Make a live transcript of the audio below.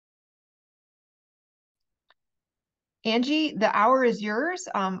Angie, the hour is yours.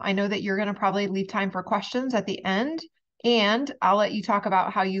 I know that you're going to probably leave time for questions at the end, and I'll let you talk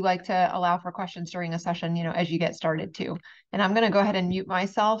about how you like to allow for questions during a session, as you get started too. And I'm going to go ahead and mute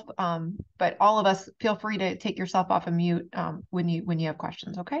myself, but all of us feel free to take yourself off of mute when you have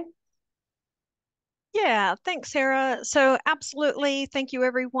questions, okay? Yeah, thanks, Sarah. So, absolutely, thank you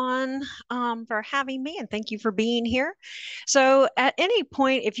everyone for having me and thank you for being here. So, at any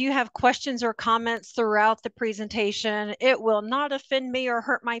point, if you have questions or comments throughout the presentation, it will not offend me or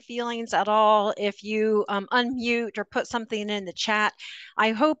hurt my feelings at all if you unmute or put something in the chat.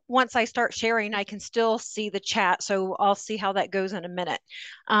 I hope once I start sharing, I can still see the chat. So, I'll see how that goes in a minute.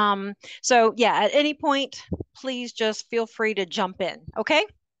 Yeah, at any point, please just feel free to jump in. Okay?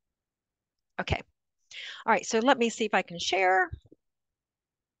 Okay. All right, so let me see if I can share.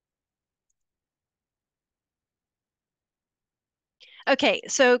 Okay,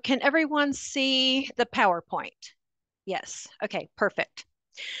 so can everyone see the PowerPoint? Yes, okay, perfect.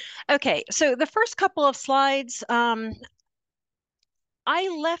 Okay, so the first couple of slides, I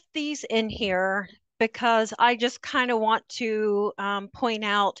left these in here because I just kind of want to point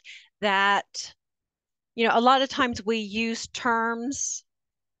out that, a lot of times we use terms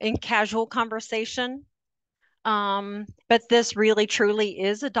in casual conversation. But this really truly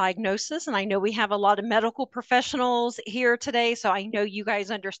is a diagnosis. And I know we have a lot of medical professionals here today, so I know you guys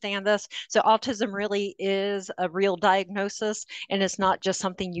understand this. So autism really is a real diagnosis, and it's not just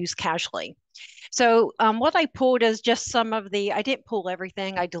something used casually. So what I pulled is just some of I didn't pull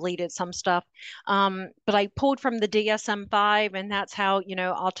everything, I deleted some stuff, but I pulled from the DSM-5, and that's how,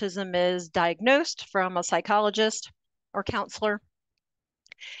 autism is diagnosed from a psychologist or counselor.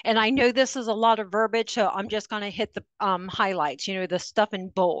 And I know this is a lot of verbiage, so I'm just going to hit the highlights, the stuff in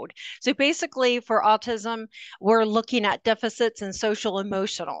bold. So basically, for autism, we're looking at deficits in social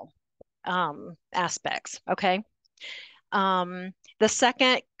emotional aspects. Okay. The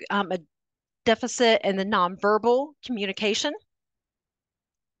second, a deficit in the nonverbal communication,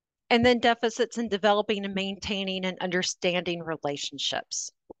 and then deficits in developing and maintaining and understanding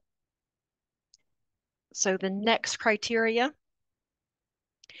relationships. So the next criteria,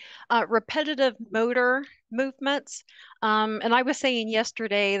 repetitive motor movements. And I was saying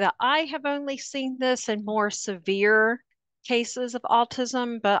yesterday that I have only seen this in more severe cases of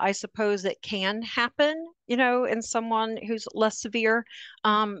autism, but I suppose it can happen, in someone who's less severe.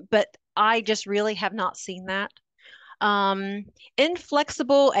 But I just really have not seen that. Um,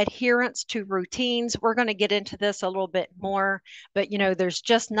 Inflexible adherence to routines. We're going to get into this a little bit more, but there's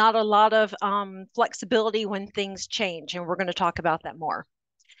just not a lot of flexibility when things change, and we're going to talk about that more.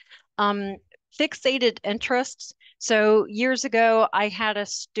 Um, Fixated interests. So years ago, I had a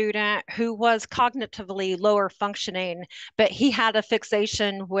student who was cognitively lower functioning, but he had a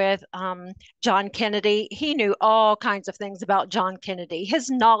fixation with John Kennedy. He knew all kinds of things about John Kennedy. His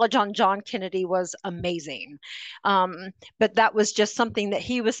knowledge on John Kennedy was amazing. But that was just something that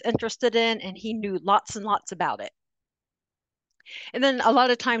he was interested in, and he knew lots and lots about it. And then a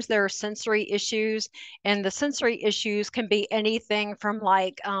lot of times there are sensory issues, and the sensory issues can be anything from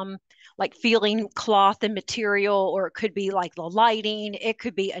like feeling cloth and material, or it could be like the lighting. It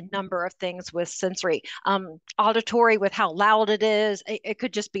could be a number of things with sensory. Auditory with how loud it is. It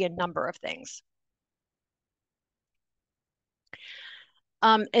could just be a number of things.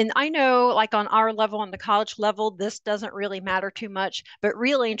 And I know, like on our level, on the college level, this doesn't really matter too much, but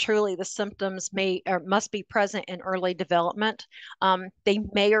really and truly, the symptoms may or must be present in early development. They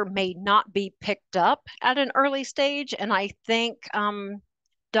may or may not be picked up at an early stage, and I think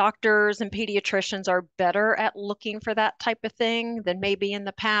doctors and pediatricians are better at looking for that type of thing than maybe in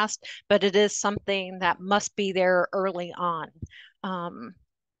the past, but it is something that must be there early on.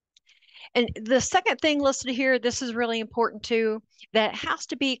 And the second thing listed here, this is really important too, that has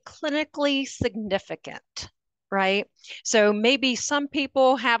to be clinically significant, right? So maybe some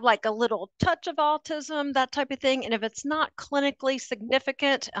people have like a little touch of autism, that type of thing. And if it's not clinically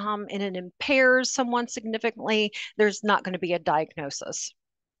significant and it impairs someone significantly, there's not going to be a diagnosis.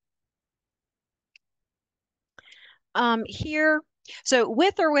 Here, so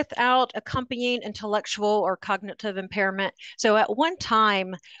with or without accompanying intellectual or cognitive impairment. So at one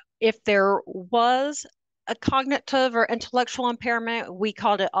time, if there was a cognitive or intellectual impairment, we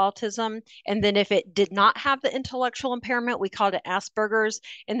called it autism. And then if it did not have the intellectual impairment, we called it Asperger's.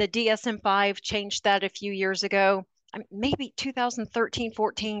 And the DSM-5 changed that a few years ago, maybe 2013,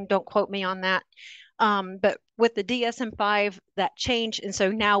 14, don't quote me on that. But with the DSM-5, that changed. And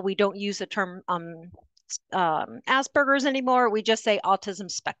so now we don't use the term Asperger's anymore. We just say autism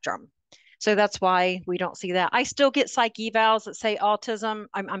spectrum. So that's why we don't see that. I still get psych evals that say autism.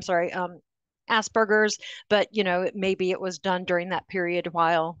 I'm sorry, Asperger's, but maybe it was done during that period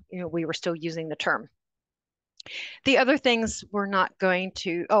while we were still using the term. The other things we're not going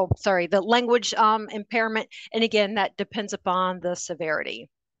to, oh, sorry, the language impairment, and again, that depends upon the severity.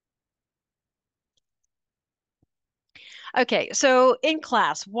 Okay, so in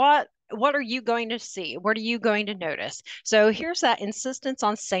class, what are you going to see? What are you going to notice? So here's that insistence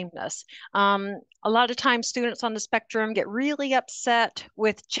on sameness. A lot of times students on the spectrum get really upset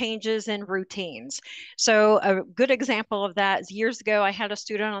with changes in routines. So a good example of that is years ago, I had a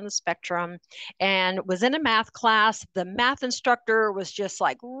student on the spectrum and was in a math class. The math instructor was just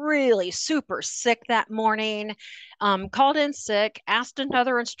like really super sick that morning, called in sick, asked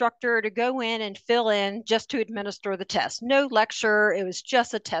another instructor to go in and fill in just to administer the test. No lecture, it was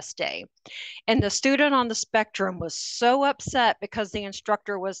just a test day. And the student on the spectrum was so upset because the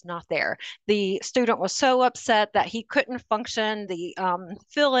instructor was not there. The student was so upset that he couldn't function. The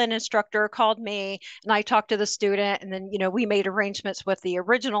fill-in instructor called me and I talked to the student, and then, we made arrangements with the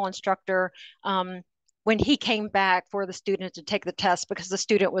original instructor when he came back for the student to take the test, because the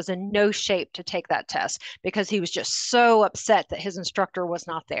student was in no shape to take that test because he was just so upset that his instructor was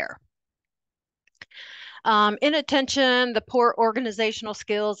not there. Inattention, the poor organizational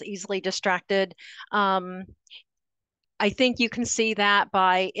skills, easily distracted. I think you can see that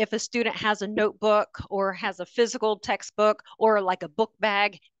by if a student has a notebook or has a physical textbook or like a book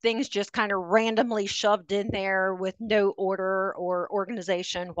bag, things just kind of randomly shoved in there with no order or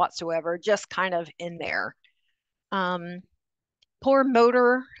organization whatsoever, just kind of in there. Poor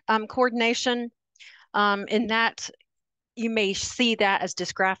motor coordination. In that, you may see that as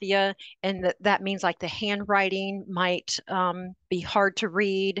dysgraphia, and that means like the handwriting might be hard to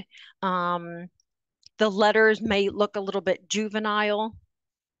read. The letters may look a little bit juvenile,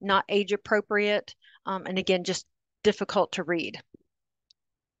 not age appropriate, and again, just difficult to read.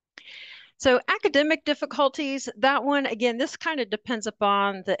 So academic difficulties, that one, again, this kind of depends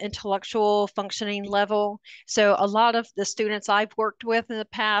upon the intellectual functioning level. So a lot of the students I've worked with in the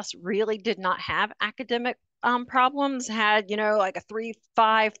past really did not have academic problems, had, like a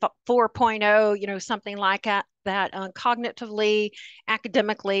 3.5, 4.0, something like that, cognitively,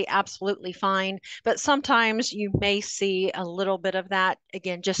 academically, absolutely fine. But sometimes you may see a little bit of that,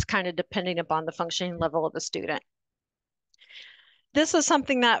 again, just kind of depending upon the functioning level of the student. This is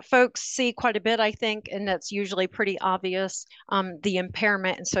something that folks see quite a bit, I think, and that's usually pretty obvious. The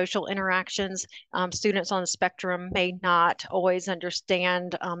impairment in social interactions. Students on the spectrum may not always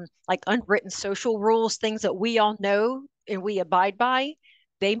understand like unwritten social rules, things that we all know and we abide by.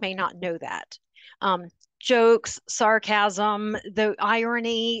 They may not know that. Jokes, sarcasm, the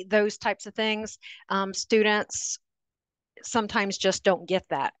irony, those types of things. Students sometimes just don't get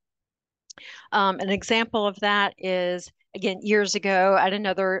that. An example of that is, again, years ago at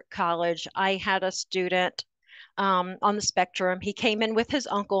another college, I had a student on the spectrum. He came in with his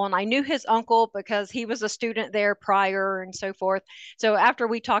uncle, and I knew his uncle because he was a student there prior and so forth. So after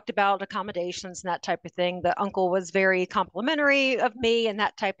we talked about accommodations and that type of thing, the uncle was very complimentary of me and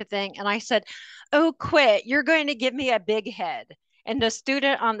that type of thing. And I said, "Oh, quit. You're going to give me a big head." And the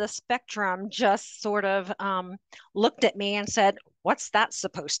student on the spectrum just sort of looked at me and said, "What's that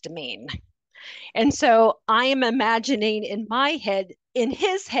supposed to mean?" And so I am imagining in my head, in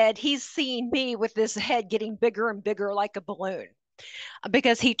his head, he's seeing me with this head getting bigger and bigger like a balloon,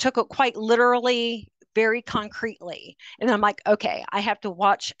 because he took it quite literally, very concretely. And I'm like, okay, I have to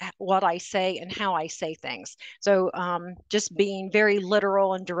watch what I say and how I say things. So just being very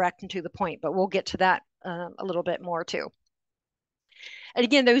literal and direct and to the point, but we'll get to that a little bit more too. And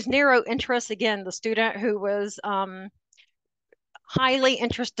again, those narrow interests, again, the student who was highly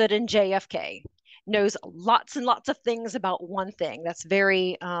interested in JFK, knows lots and lots of things about one thing. That's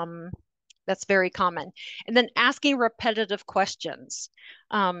very common. And then asking repetitive questions.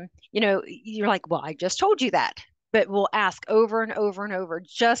 You're like, well, I just told you that, but we'll ask over and over and over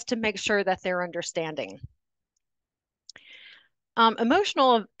just to make sure that they're understanding.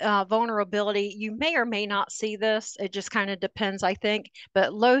 Emotional vulnerability, you may or may not see this. It just kind of depends, I think.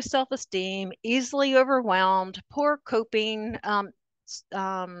 But low self-esteem, easily overwhelmed, poor coping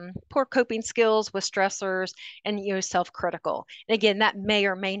skills with stressors, and self-critical. And again, that may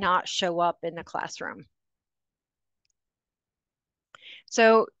or may not show up in the classroom.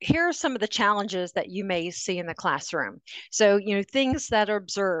 So here are some of the challenges that you may see in the classroom. So, things that are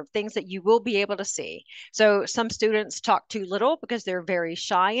observed, things that you will be able to see. So some students talk too little because they're very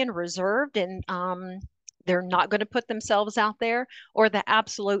shy and reserved, and they're not going to put themselves out there, or the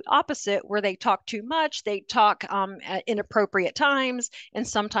absolute opposite, where they talk too much, they talk at inappropriate times, and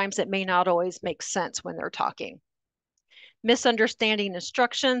sometimes it may not always make sense when they're talking. misunderstanding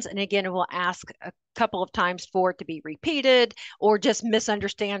instructions. And again, it will ask a couple of times for it to be repeated or just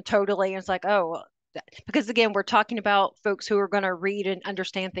misunderstand totally. And it's like, oh, because again, we're talking about folks who are going to read and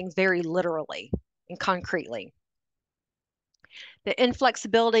understand things very literally and concretely. The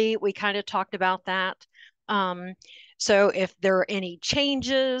inflexibility, we kind of talked about that. Um, so if there are any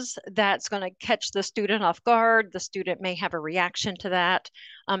changes that's going to catch the student off guard, the student may have a reaction to that.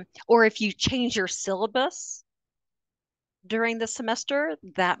 Or if you change your syllabus during the semester,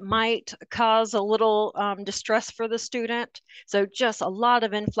 that might cause a little distress for the student. So just a lot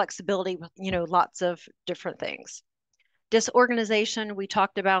of inflexibility with, lots of different things. Disorganization, we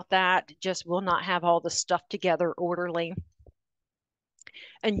talked about that, just will not have all the stuff together orderly.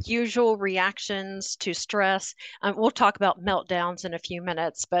 Unusual reactions to stress. We'll talk about meltdowns in a few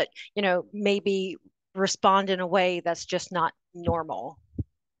minutes, but maybe respond in a way that's just not normal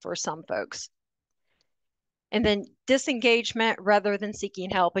for some folks. And then disengagement rather than seeking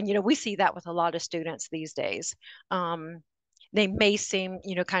help. And we see that with a lot of students these days. They may seem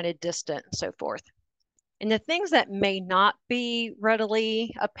kind of distant and so forth. And the things that may not be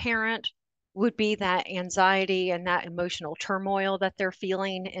readily apparent would be that anxiety and that emotional turmoil that they're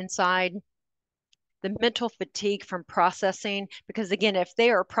feeling inside, the mental fatigue from processing. Because again, if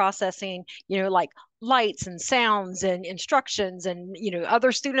they are processing, like lights and sounds and instructions and,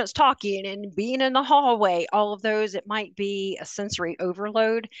 other students talking and being in the hallway, all of those, it might be a sensory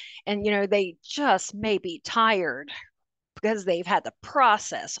overload. And, they just may be tired because they've had to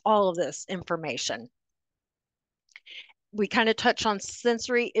process all of this information. We kind of touched on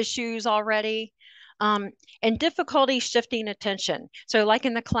sensory issues already. And difficulty shifting attention. So like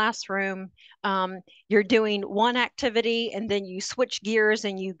in the classroom, you're doing one activity and then you switch gears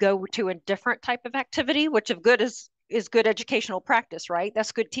and you go to a different type of activity, which of good is good educational practice, right?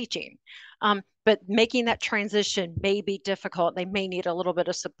 That's good teaching. But making that transition may be difficult. They may need a little bit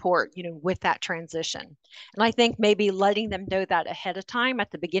of support, with that transition. And I think maybe letting them know that ahead of time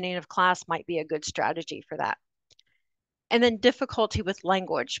at the beginning of class might be a good strategy for that. And then difficulty with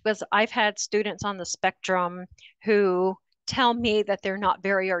language, because I've had students on the spectrum who tell me that they're not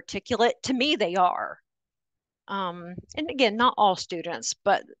very articulate. To me, they are. And again, not all students,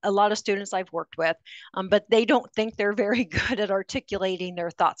 but a lot of students I've worked with, but they don't think they're very good at articulating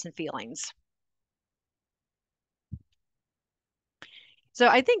their thoughts and feelings. So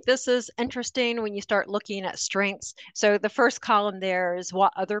I think this is interesting when you start looking at strengths. So the first column there is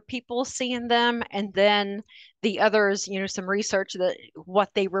what other people see in them, and then the others, some research that what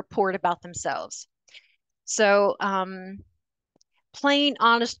they report about themselves. So plain,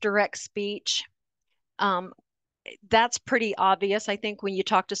 honest, direct speech. That's pretty obvious. I think when you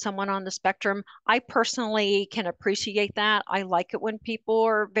talk to someone on the spectrum, I personally can appreciate that. I like it when people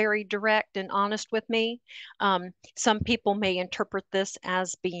are very direct and honest with me. Some people may interpret this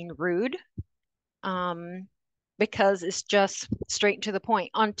as being rude, because it's just straight to the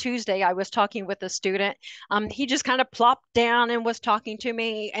point. On Tuesday, I was talking with a student. He just kind of plopped down and was talking to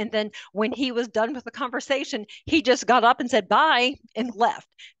me. And then when he was done with the conversation, he just got up and said bye and left.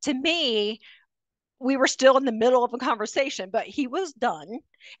 To me, we were still in the middle of a conversation, but he was done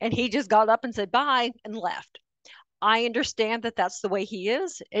and he just got up and said bye and left. I understand that that's the way he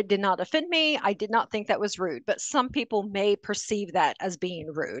is. It did not offend me. I did not think that was rude, but some people may perceive that as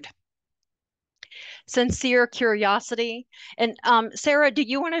being rude. Sincere curiosity. And Sarah, do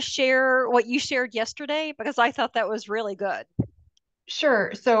you want to share what you shared yesterday? Because I thought that was really good.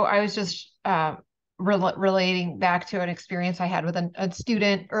 Sure. So I was just relating back to an experience I had with a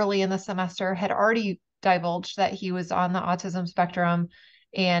student early in the semester, had already divulged that he was on the autism spectrum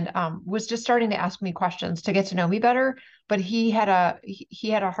and was just starting to ask me questions to get to know me better. But he had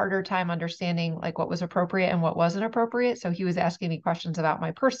a harder time understanding like what was appropriate and what wasn't appropriate. So he was asking me questions about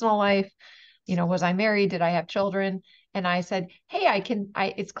my personal life. Was I married? Did I have children? And I said, hey,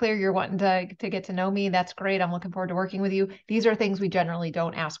 it's clear you're wanting to get to know me. That's great. I'm looking forward to working with you. These are things we generally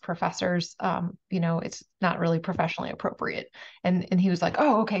don't ask professors. It's not really professionally appropriate. And he was like,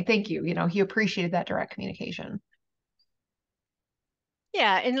 oh, okay, thank you. He appreciated that direct communication.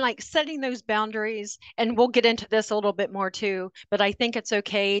 Yeah, and like setting those boundaries, and we'll get into this a little bit more too, but I think it's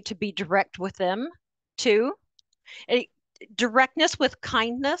okay to be direct with them too. A- Directness with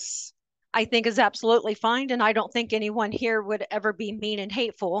kindness, I think, is absolutely fine. And I don't think anyone here would ever be mean and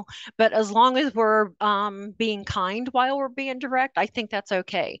hateful. But as long as we're being kind while we're being direct, I think that's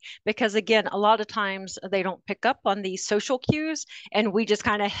okay. Because again, a lot of times they don't pick up on these social cues, and we just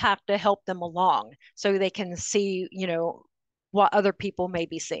kind of have to help them along so they can see, what other people may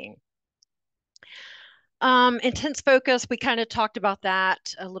be seeing. Intense focus, we kind of talked about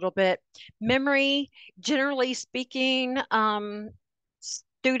that a little bit. Memory, generally speaking,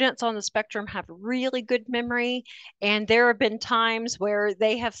 students on the spectrum have really good memory. And there have been times where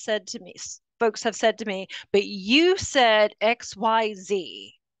they have said to me, folks have said to me, but you said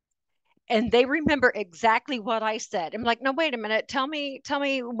XYZ. And they remember exactly what I said. I'm like, no, wait a minute. Tell me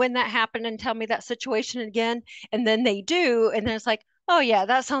when that happened and tell me that situation again. And then they do. And then it's like, oh yeah,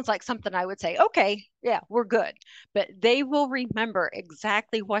 that sounds like something I would say. Okay, yeah, we're good. But they will remember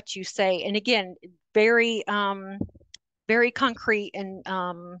exactly what you say. And again, very very concrete and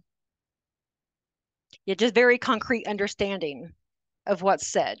yeah, just very concrete understanding of what's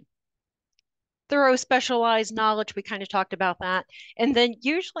said. Thorough specialized knowledge, we kind of talked about that. And then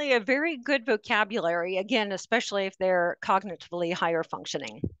usually a very good vocabulary, again, especially if they're cognitively higher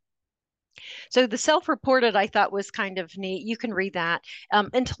functioning. So the self-reported I thought was kind of neat. You can read that.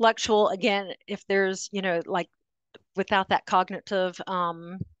 Intellectual, again, if there's, like without that cognitive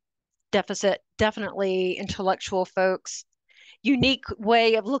deficit, definitely intellectual folks. Unique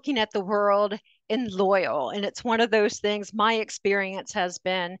way of looking at the world and loyal. And it's one of those things, my experience has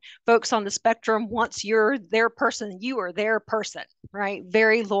been folks on the spectrum, once you're their person, you are their person, right?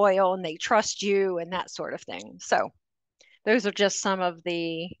 Very loyal and they trust you and that sort of thing. So those are just some of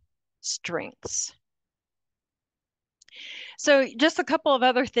the strengths. So just a couple of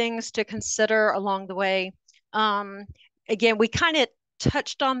other things to consider along the way. Um, Again, we kind of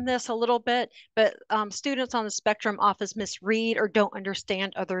touched on this a little bit, but students on the spectrum often misread or don't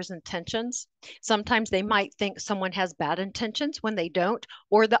understand others' intentions. Sometimes they might think someone has bad intentions when they don't,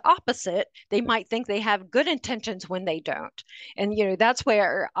 or the opposite, they might think they have good intentions when they don't. And that's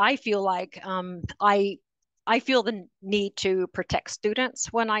where I feel like I feel the need to protect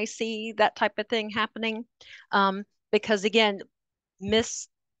students when I see that type of thing happening. Because again, mis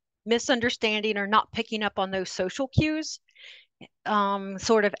misunderstanding or not picking up on those social cues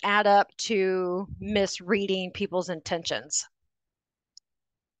sort of add up to misreading people's intentions.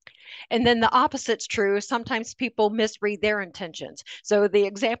 And then the opposite's true. Sometimes people misread their intentions. So the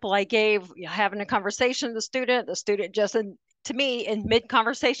example I gave, having a conversation with the student just to me in mid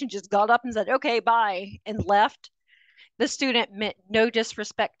conversation just got up and said, okay, bye, and left. The student meant no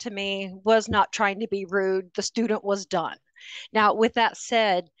disrespect to me, was not trying to be rude. The student was done. Now, with that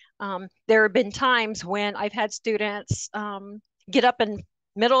said, there have been times when I've had students get up in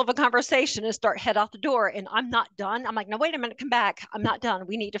middle of a conversation and start head out the door, and I'm not done. I'm like, no, wait a minute, come back. I'm not done.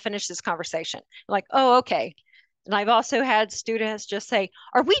 We need to finish this conversation. I'm like, oh, okay. And I've also had students just say,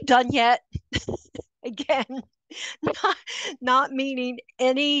 are we done yet? Again, not, not meaning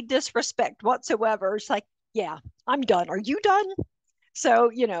any disrespect whatsoever. It's like, yeah, I'm done. Are you done? So,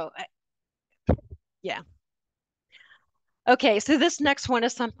 yeah. Okay, so this next one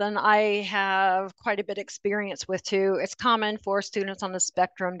is something I have quite a bit experience with too. It's common for students on the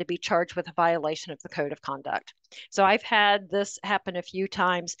spectrum to be charged with a violation of the code of conduct. So I've had this happen a few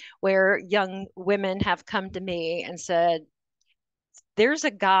times where young women have come to me and said, there's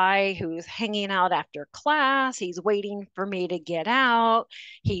a guy who's hanging out after class. He's waiting for me to get out.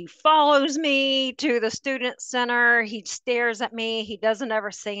 He follows me to the student center. He stares at me. He doesn't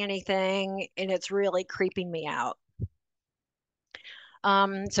ever say anything, and it's really creeping me out.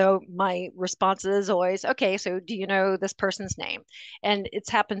 So my response is always, okay, so do you know this person's name? And it's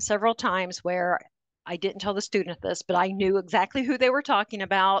happened several times where I didn't tell the student this, but I knew exactly who they were talking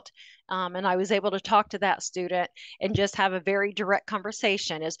about. And I was able to talk to that student and just have a very direct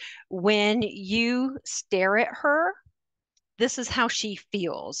conversation is when you stare at her, this is how she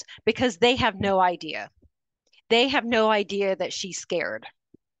feels because they have no idea. They have no idea that she's scared.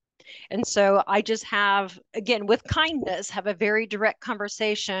 And so I just have, again, with kindness, have a very direct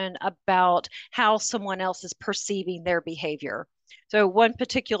conversation about how someone else is perceiving their behavior. So one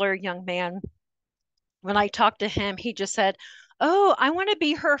particular young man, when I talked to him, he just said, oh, I want to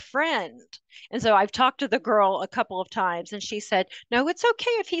be her friend. And so I've talked to the girl a couple of times and she said, no, it's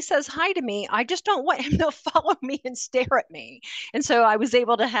okay if he says hi to me. I just don't want him to follow me and stare at me. And so I was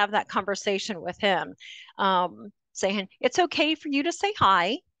able to have that conversation with him, saying, it's okay for you to say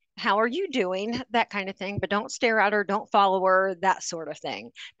hi. How are you doing? That kind of thing, but don't stare at her, don't follow her, that sort of thing.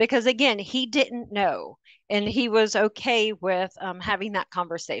 Because again, he didn't know and he was okay with having that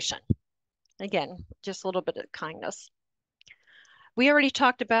conversation. Again, just a little bit of kindness. We already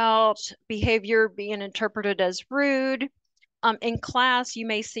talked about behavior being interpreted as rude. In class, you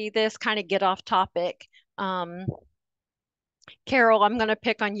may see this kind of get off topic. Carol, I'm going to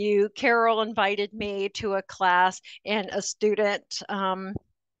pick on you. Carol invited me to a class, and a student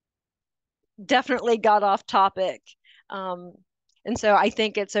definitely got off topic. And so I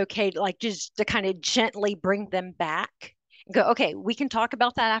think it's okay to like just to kind of gently bring them back and go, okay, we can talk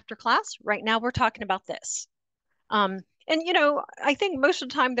about that after class. Right now we're talking about this. And I think most of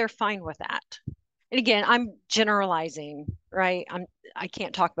the time they're fine with that. And again, I'm generalizing, right? I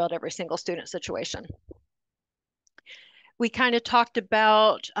can't talk about every single student situation. We kind of talked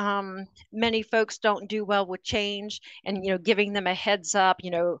about many folks don't do well with change and giving them a heads up,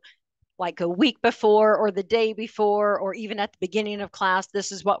 like a week before or the day before or even at the beginning of class,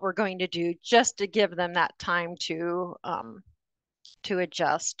 this is what we're going to do, just to give them that time to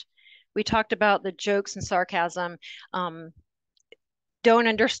adjust. We talked about the jokes and sarcasm. Um, don't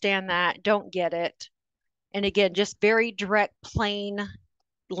understand that, don't get it. And again, just very direct, plain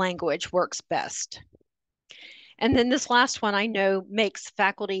language works best. And then this last one I know makes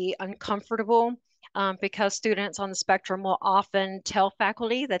faculty uncomfortable because students on the spectrum will often tell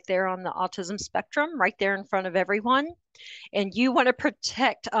faculty that they're on the autism spectrum right there in front of everyone. And you want to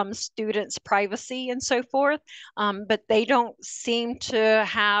protect students' privacy and so forth. But they don't seem to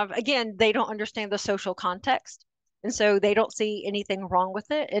have, again, they don't understand the social context. And so they don't see anything wrong with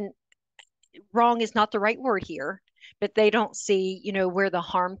it. And wrong is not the right word here, but they don't see, where the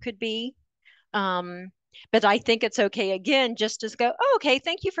harm could be. Um, but I think it's okay again, just to go, oh, okay,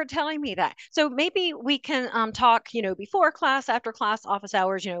 thank you for telling me that. So maybe we can talk, before class, after class, office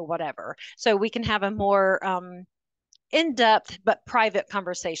hours, whatever. So we can have a more in-depth but private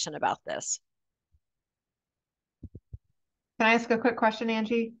conversation about this. Can I ask a quick question,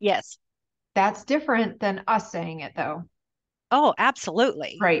 Angie? Yes. That's different than us saying it, though. Oh,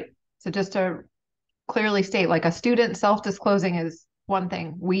 absolutely. Right. So just to clearly state, like a student self-disclosing is one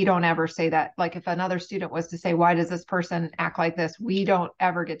thing. We don't ever say that. Like if another student was to say, why does this person act like this? We don't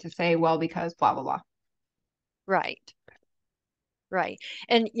ever get to say, well, because blah, blah, blah. Right. Right.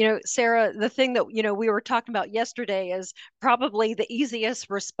 And, Sarah, the thing that, we were talking about yesterday is probably the easiest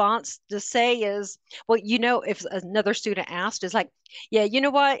response to say is, well, if another student asked, is like, yeah, you know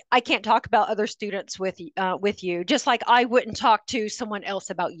what? I can't talk about other students with you, just like I wouldn't talk to someone else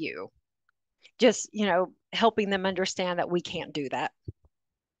about you. Just, helping them understand that we can't do that.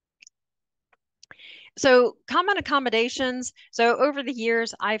 So, common accommodations. So, over the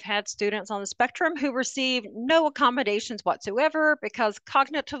years, I've had students on the spectrum who receive no accommodations whatsoever because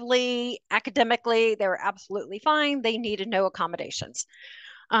cognitively, academically, they were absolutely fine. They needed no accommodations.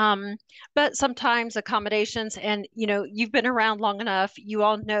 Um, but sometimes accommodations, and you've been around long enough, you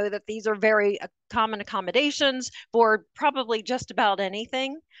all know that these are very common accommodations for probably just about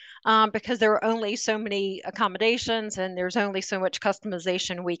anything, because there are only so many accommodations and there's only so much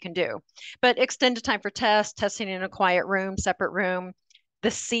customization we can do. But extended time for tests, testing in a quiet room, separate room,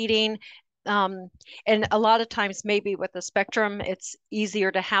 the seating. Um, and a lot of times, maybe with the spectrum, it's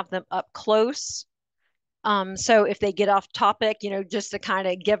easier to have them up close, so if they get off topic, just to kind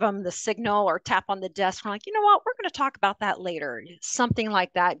of give them the signal or tap on the desk, we're like, you know what, we're going to talk about that later. Something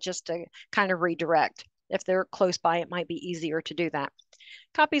like that, just to kind of redirect. If they're close by, it might be easier to do that.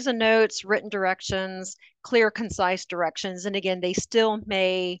 Copies of notes, written directions, clear, concise directions. And again, they still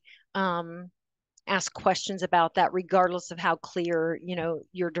may ask questions about that, regardless of how clear,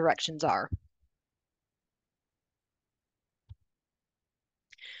 your directions are.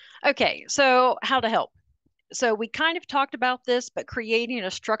 Okay, so how to help. So we kind of talked about this, but creating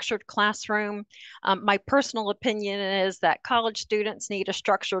a structured classroom. My personal opinion is that college students need a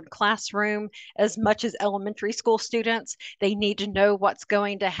structured classroom as much as elementary school students. They need to know what's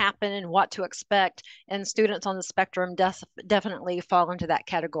going to happen and what to expect. And students on the spectrum definitely fall into that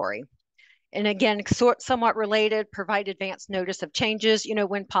category. And again, somewhat related, provide advance notice of changes,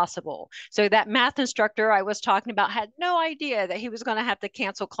 when possible. So that math instructor I was talking about had no idea that he was going to have to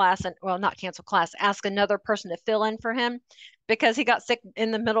cancel class and, well, not cancel class, ask another person to fill in for him because he got sick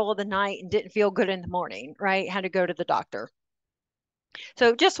in the middle of the night and didn't feel good in the morning, right? Had to go to the doctor.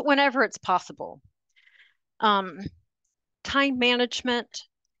 So just whenever it's possible. Um, Time management.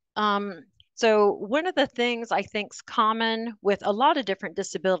 Um, so one of the things I think is common with a lot of different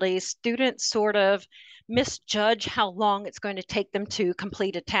disabilities, students sort of misjudge how long it's going to take them to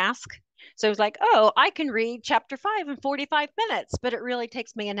complete a task. So it's like, oh, I can read chapter 5 in 45 minutes, but it really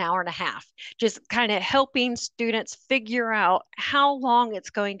takes me an hour and a half. Just kind of helping students figure out how long it's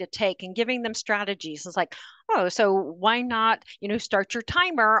going to take and giving them strategies. It's like, oh, so why not, start your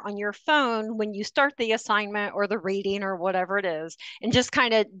timer on your phone when you start the assignment or the reading or whatever it is, and just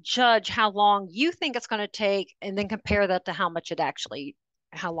kind of judge how long you think it's going to take and then compare that to how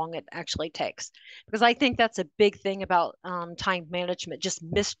long it actually takes. Because I think that's a big thing about time management, just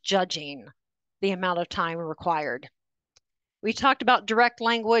misjudging the amount of time required. We talked about direct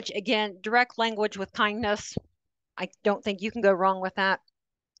language. Again, direct language with kindness. I don't think you can go wrong with that.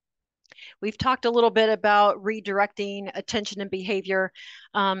 We've talked a little bit about redirecting attention and behavior.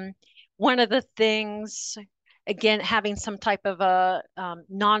 One of the things, again, having some type of a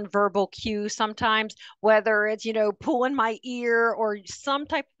nonverbal cue sometimes, whether it's, pulling my ear or some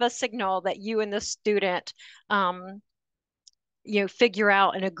type of a signal that you and the student, figure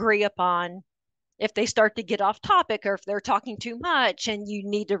out and agree upon if they start to get off topic or if they're talking too much and you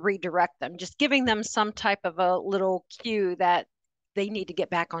need to redirect them, just giving them some type of a little cue that they need to get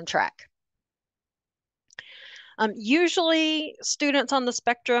back on track. Usually, students on the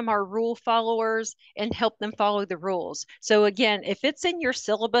spectrum are rule followers and help them follow the rules. So, again, if it's in your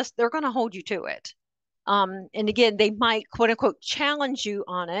syllabus, they're going to hold you to it. And again, they might quote unquote challenge you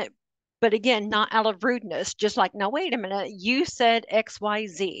on it, but again, not out of rudeness, just like, now, wait a minute, you said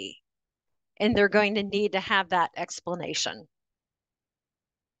XYZ, and they're going to need to have that explanation.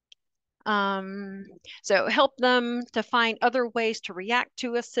 Um, so help them to find other ways to react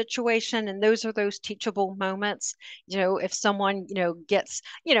to a situation. And those are those teachable moments. If someone, gets,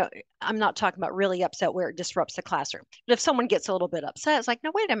 I'm not talking about really upset where it disrupts the classroom, but if someone gets a little bit upset, it's like,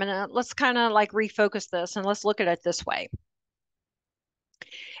 no, wait a minute, let's kind of like refocus this and let's look at it this way.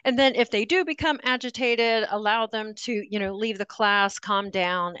 And then if they do become agitated, allow them to, leave the class, calm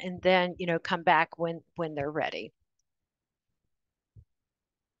down, and then, come back when they're ready.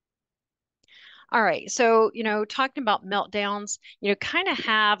 All right. So, talking about meltdowns, kind of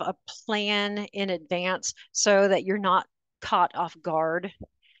have a plan in advance so that you're not caught off guard.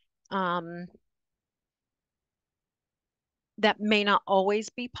 Um, that may not always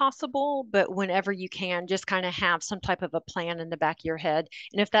be possible, but whenever you can, just kind of have some type of a plan in the back of your head.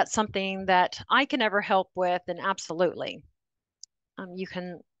 And if that's something that I can ever help with, then absolutely. You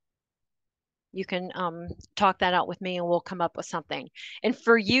can talk that out with me and we'll come up with something. And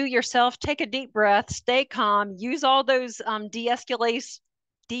for you yourself, take a deep breath, stay calm, use all those de-escalation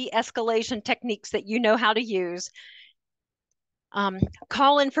techniques that you know how to use.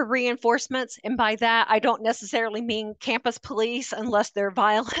 Call in for reinforcements. And by that, I don't necessarily mean campus police unless they're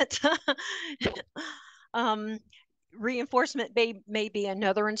violent. um, Reinforcement may be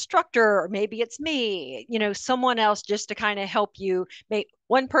another instructor, or maybe it's me, someone else, just to kind of help you.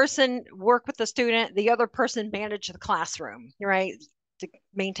 One person work with the student, the other person manage the classroom, right? To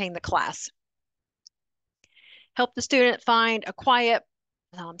maintain the class. Help the student find a quiet,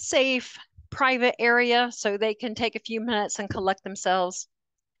 safe, private area so they can take a few minutes and collect themselves.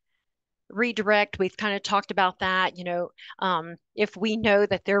 Redirect, we've kind of talked about that. If we know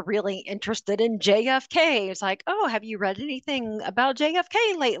that they're really interested in JFK, it's like, oh, have you read anything about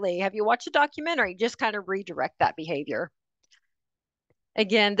JFK lately? Have you watched a documentary? Just kind of redirect that behavior.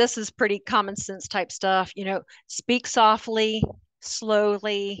 Again, this is pretty common sense type stuff. Speak softly,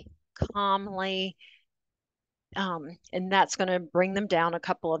 slowly, calmly, and that's going to bring them down a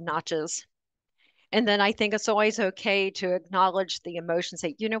couple of notches. And then I think it's always okay to acknowledge the emotion,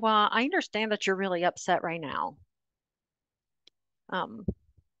 say, you know what, I understand that you're really upset right now. Um,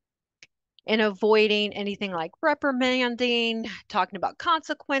 and avoiding anything like reprimanding, talking about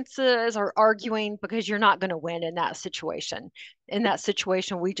consequences, or arguing, because you're not going to win in that situation. In that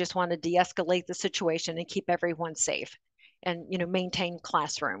situation, we just want to de-escalate the situation and keep everyone safe and, maintain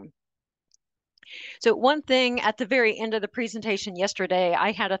classroom. So one thing at the very end of the presentation yesterday,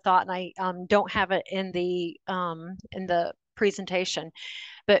 I had a thought, and I don't have it in the presentation,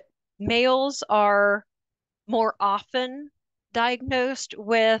 but males are more often diagnosed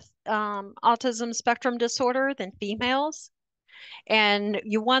with autism spectrum disorder than females. And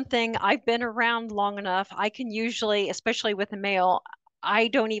one thing, I've been around long enough, I can usually, especially with a male, I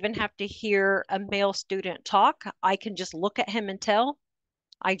don't even have to hear a male student talk. I can just look at him and tell.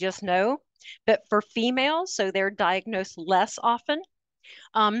 I just know. But for females, so they're diagnosed less often.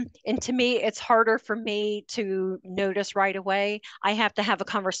 And to me, it's harder for me to notice right away. I have to have a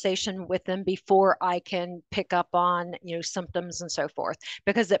conversation with them before I can pick up on, symptoms and so forth,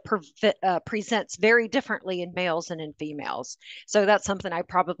 because it presents very differently in males and in females. So that's something I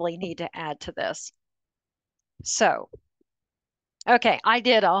probably need to add to this. So, okay, I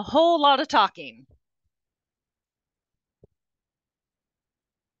did a whole lot of talking.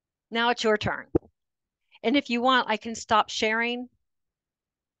 Now it's your turn. And if you want, I can stop sharing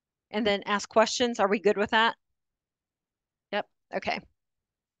and then ask questions. Are we good with that? Yep. Okay.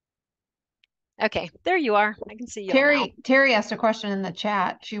 Okay, there you are. I can see you all now. Terry asked a question in the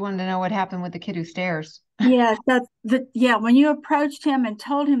chat. She wanted to know what happened with the kid who stares. Yes, yeah, when you approached him and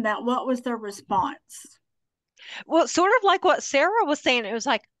told him that, what was their response? Well, sort of like what Sarah was saying. It was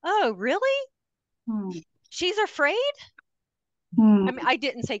like, oh, really? She's afraid? I mean, I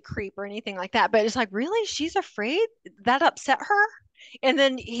didn't say creep or anything like that, but it's like, really? She's afraid? That upset her? And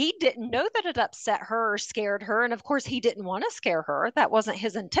then he didn't know that it upset her or scared her. And of course, he didn't want to scare her. That wasn't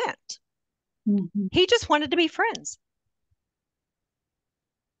his intent. Mm-hmm. He just wanted to be friends.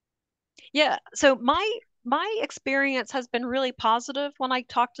 Yeah. So my experience has been really positive when I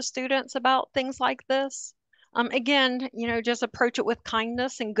talk to students about things like this. Again, just approach it with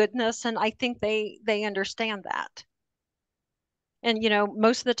kindness and goodness, and I think they understand that. And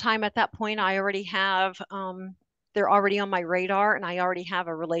most of the time at that point, I already have they're already on my radar, and I already have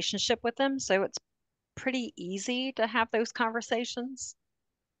a relationship with them, so it's pretty easy to have those conversations.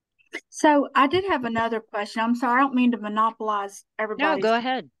 So I did have another question. I'm sorry, I don't mean to monopolize No, everybody's. go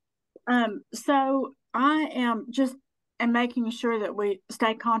ahead. So I am just and making sure that we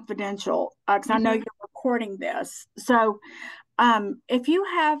stay confidential because I know Hmm. you're recording this. So, if you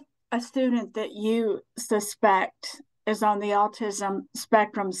have a student that you suspect is on the autism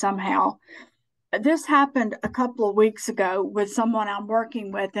spectrum somehow, this happened a couple of weeks ago with someone I'm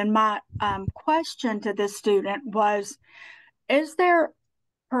working with, and my question to this student was, is there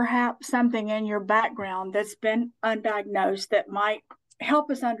perhaps something in your background that's been undiagnosed that might help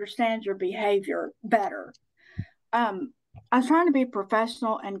us understand your behavior better? Um, I was trying to be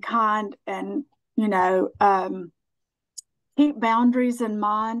professional and kind and, you know, keep boundaries in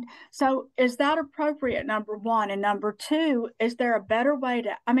mind. So, is that appropriate? Number one. And number two, is there a better way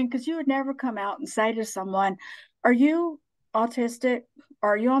to, I mean, because you would never come out and say to someone, are you autistic?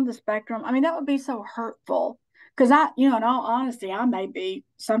 Are you on the spectrum? I mean, that would be so hurtful. Because in all honesty, I may be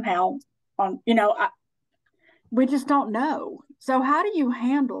somehow on, we just don't know. So, how do you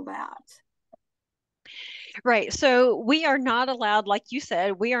handle that? Right. So we are not allowed, like you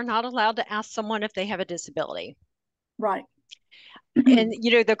said, we are not allowed to ask someone if they have a disability. Right. And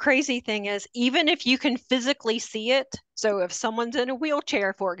the crazy thing is, even if you can physically see it, so if someone's in a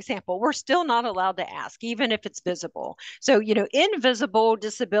wheelchair, for example, we're still not allowed to ask, even if it's visible. So, invisible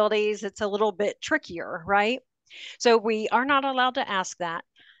disabilities, it's a little bit trickier, right? So we are not allowed to ask that.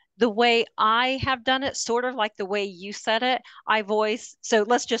 The way I have done it, sort of like the way you said it, so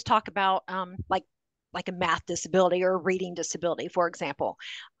let's just talk about like a math disability or a reading disability, for example.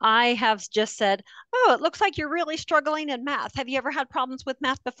 I have just said, oh, it looks like you're really struggling in math. Have you ever had problems with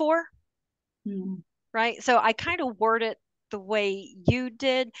math before? Mm. Right. So I kind of word it the way you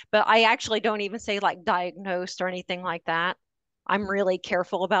did, but I actually don't even say like diagnosed or anything like that. I'm really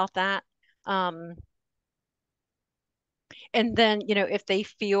careful about that. Um, and then, if they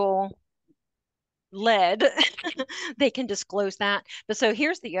feel led, they can disclose that. But so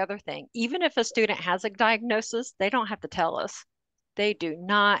here's the other thing. Even if a student has a diagnosis, they don't have to tell us. They do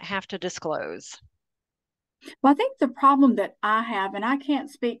not have to disclose. Well, I think the problem that I have, and I can't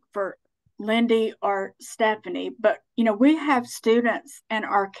speak for Lindy or Stephanie, but we have students in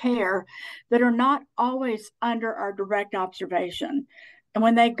our care that are not always under our direct observation. And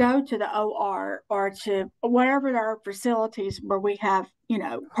when they go to the OR or to whatever our facilities where we have,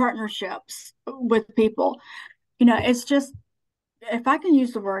 partnerships with people, it's just, if I can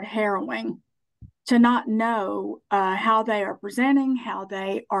use the word harrowing, to not know how they are presenting, how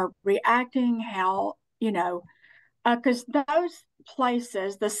they are reacting, how, because those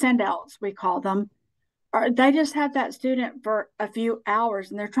places, the send outs, we call them, they just have that student for a few hours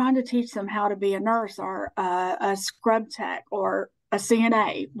and they're trying to teach them how to be a nurse or a scrub tech or a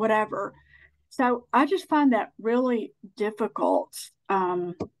CNA, whatever. So I just find that really difficult.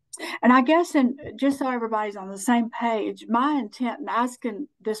 And I guess, and just so everybody's on the same page, my intent in asking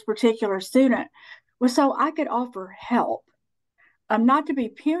this particular student was so I could offer help. Not to be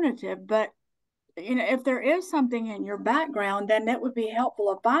punitive, but if there is something in your background, then it would be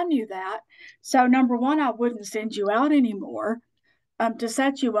helpful if I knew that. So, number one, I wouldn't send you out anymore to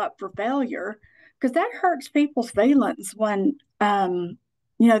set you up for failure because that hurts people's feelings when,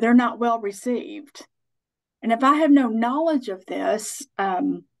 they're not well received. And if I have no knowledge of this,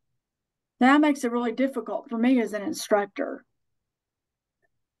 that makes it really difficult for me as an instructor.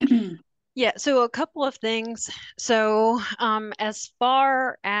 Yeah, so a couple of things. So, as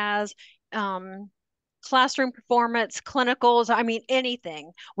far as classroom performance, clinicals, I mean,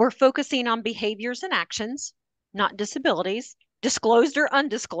 anything, we're focusing on behaviors and actions, not disabilities, disclosed or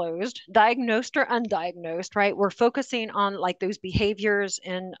undisclosed, diagnosed or undiagnosed, right? We're focusing on like those behaviors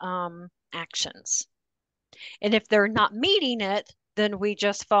and actions. And if they're not meeting it, then we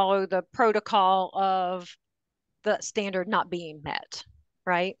just follow the protocol of the standard not being met,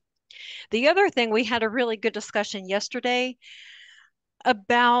 right? The other thing, we had a really good discussion yesterday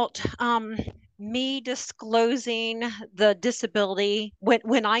about me disclosing the disability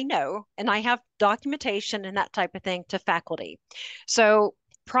when I know, and I have documentation and that type of thing to faculty. So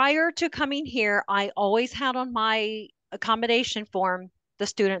prior to coming here, I always had on my accommodation form the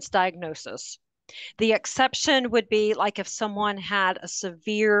student's diagnosis. The exception would be like if someone had a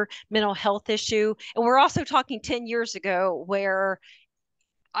severe mental health issue. And we're also talking 10 years ago where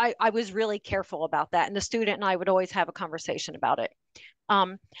I was really careful about that. And the student and I would always have a conversation about it.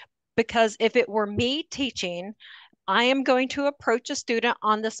 Because if it were me teaching, I am going to approach a student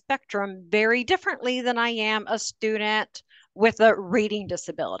on the spectrum very differently than I am a student with a reading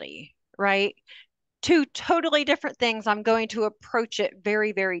disability, right? Two totally different things. I'm going to approach it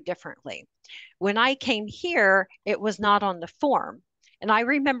very, very differently. When I came here, it was not on the form. And I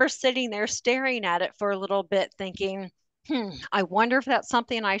remember sitting there staring at it for a little bit thinking, I wonder if that's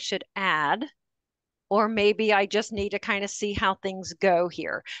something I should add, or maybe I just need to kind of see how things go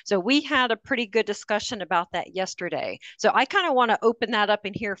here. So we had a pretty good discussion about that yesterday. So I kind of want to open that up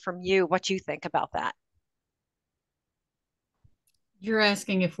and hear from you what you think about that. You're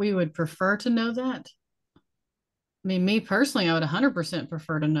asking if we would prefer to know that? I mean, me personally, I would 100%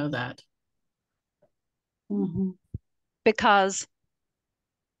 prefer to know that. Mm-hmm. Because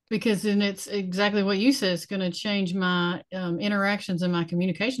then it's exactly what you said. It's going to change my interactions and my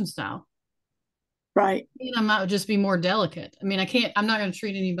communication style. Right. And I might just be more delicate. I mean, I'm not going to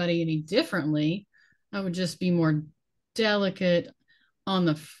treat anybody any differently. I would just be more delicate on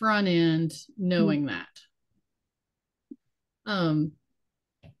the front end, knowing that.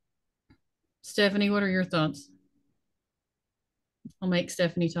 Stephanie, what are your thoughts? I'll make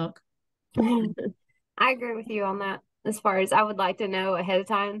Stephanie talk. I agree with you on that. As far as I would like to know ahead of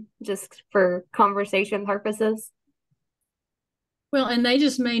time, just for conversation purposes. Well, and they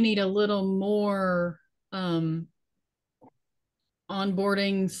just may need a little more onboarding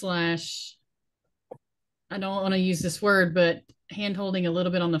 / I don't want to use this word, but hand holding a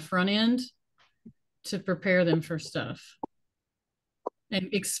little bit on the front end to prepare them for stuff, and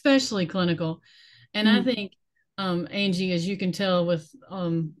especially clinical. And I think, Angie, as you can tell with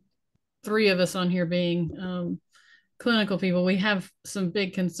three of us on here being clinical people, we have some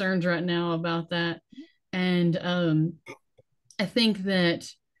big concerns right now about that. And I think that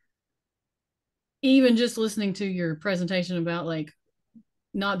even just listening to your presentation about like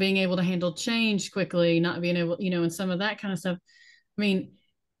not being able to handle change quickly, not being able, and some of that kind of stuff. I mean,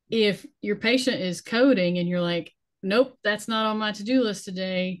 if your patient is coding and you're like, nope, that's not on my to-do list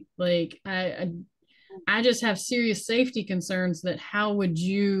today. Like I just have serious safety concerns that how would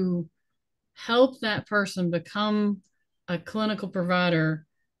you help that person become a clinical provider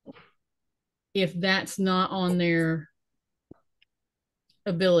if that's not on their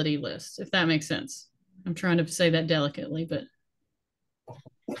ability list, if that makes sense. I'm trying to say that delicately, but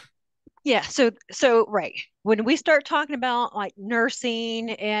yeah, so right. When we start talking about like nursing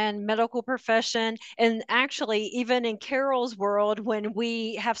and medical profession, and actually even in Carol's world, when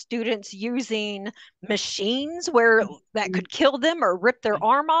we have students using machines where that could kill them or rip their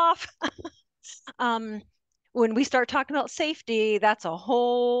arm off, when we start talking about safety, that's a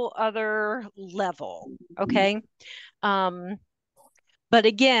whole other level, okay? But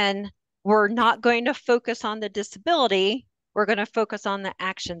again, we're not going to focus on the disability. We're going to focus on the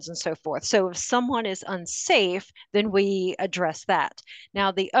actions and so forth. So if someone is unsafe, then we address that.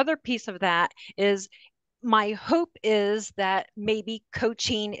 Now, the other piece of that is my hope is that maybe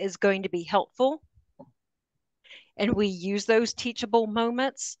coaching is going to be helpful and we use those teachable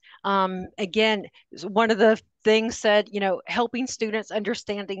moments. Again, one of the things said, helping students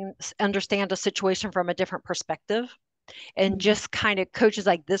understand a situation from a different perspective. And just kind of coaches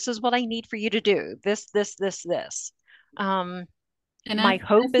like, this is what I need for you to do. This. And my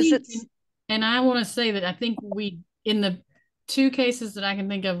hope is it's. And I want to say that I think in the two cases that I can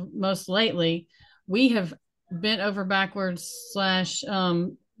think of most lately, we have bent over backwards /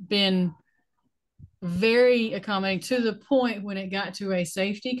 been very accommodating to the point when it got to a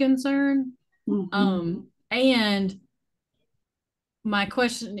safety concern. And my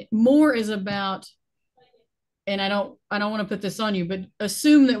question more is about, and I don't want to put this on you, but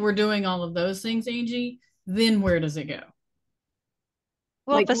assume that we're doing all of those things, Angie, then where does it go?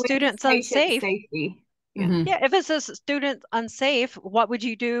 Well, like if a student's unsafe, safety. Yeah, if it's a student unsafe, what would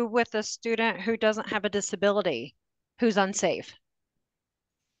you do with a student who doesn't have a disability, who's unsafe?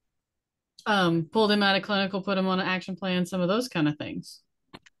 Pull them out of clinical, put them on an action plan, some of those kind of things.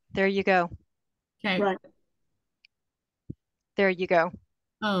 There you go. Okay. Right. There you go.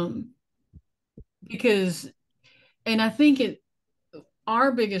 Because, and I think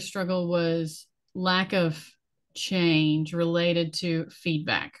our biggest struggle was lack of change related to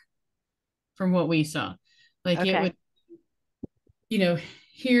feedback from what we saw. Like it Okay.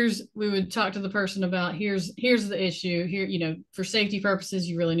 would, we would talk to the person about here's the issue here, for safety purposes,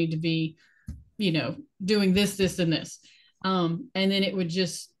 you really need to be, doing this, this, and this. And then it would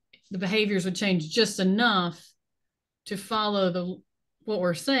the behaviors would change just enough to follow what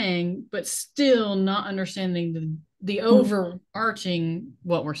we're saying, but still not understanding the overarching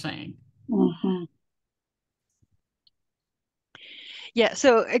what we're saying. Mm-hmm. Yeah,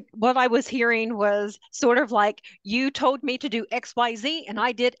 so what I was hearing was sort of like, you told me to do XYZ and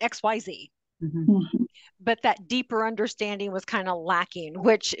I did XYZ. Mm-hmm. But that deeper understanding was kind of lacking,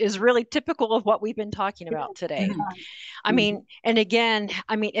 which is really typical of what we've been talking about today. I mean, and again,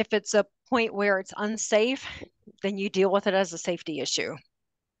 I mean, if it's a point where it's unsafe, then you deal with it as a safety issue.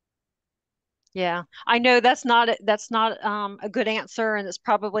 Yeah, I know that's not a good answer, and it's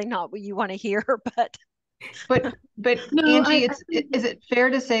probably not what you want to hear, but no, Angie, is it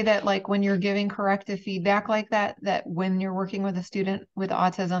fair to say that like when you're giving corrective feedback like that when you're working with a student with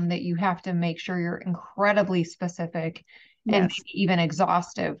autism, that you have to make sure you're incredibly specific and yes, maybe even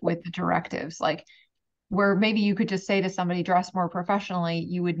exhaustive with the directives, like where maybe you could just say to somebody, dress more professionally,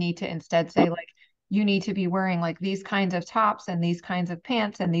 you would need to instead say like, you need to be wearing like these kinds of tops and these kinds of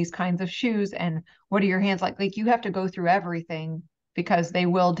pants and these kinds of shoes. And what are your hands like? Like you have to go through everything, because they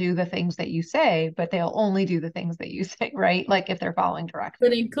will do the things that you say, but they'll only do the things that you say, right? Like if they're following directives.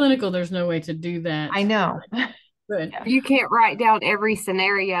 But in clinical, there's no way to do that. I know. Good. Yeah. You can't write down every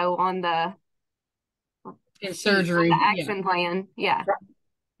scenario on the In surgery, on the action plan. Yeah.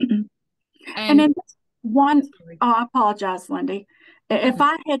 And then I apologize, Lindy. If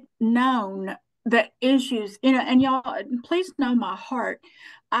I had known the issues, and y'all, please know my heart,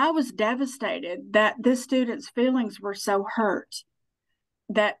 I was devastated that this student's feelings were so hurt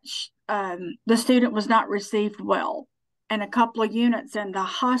that the student was not received well and a couple of units in the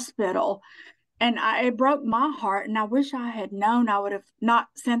hospital. And it broke my heart, and I wish I had known. I would have not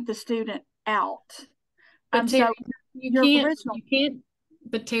sent the student out. But Terry, So you can't,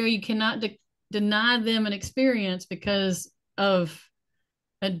 but Terry, you cannot deny them an experience because of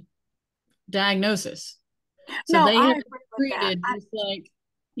a diagnosis. So no, they I have agree with treated that. just like,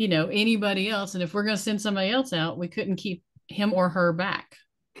 anybody else. And if we're going to send somebody else out, we couldn't keep him or her back.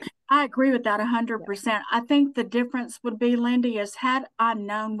 I agree with that 100%. I think the difference would be, Lindy, is had I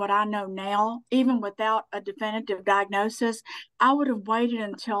known what I know now, even without a definitive diagnosis, I would have waited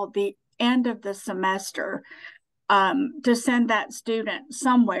until the end of the semester to send that student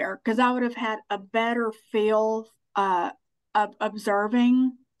somewhere, because I would have had a better feel of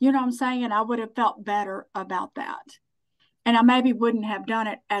observing, you know what I'm saying? And I would have felt better about that. And I maybe wouldn't have done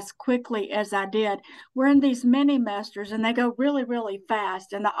it as quickly as I did. We're in these mini masters and they go really, really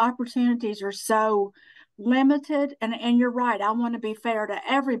fast, and the opportunities are so limited. And you're right, I want to be fair to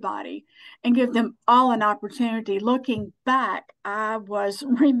everybody and give them all an opportunity. Looking back, I was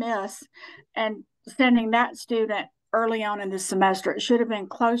remiss and sending that student early on in the semester. It should have been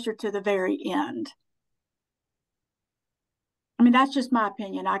closer to the very end. I mean, that's just my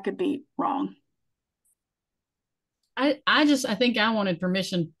opinion. I could be wrong. I think I wanted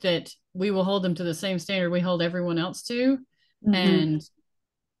permission that we will hold them to the same standard we hold everyone else to. Mm-hmm. And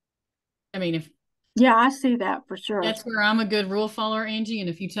I mean, yeah, I see that for sure. That's where I'm a good rule follower, Angie. And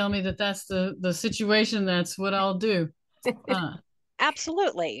if you tell me that that's the situation, that's what I'll do.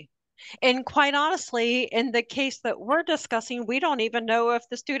 Absolutely. And quite honestly, in the case that we're discussing, we don't even know if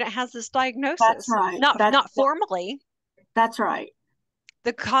the student has this diagnosis. That's right. Not formally. That's right.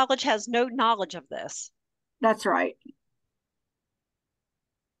 The college has no knowledge of this. That's right.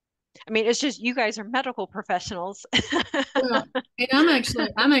 I mean, it's just you guys are medical professionals. Well, and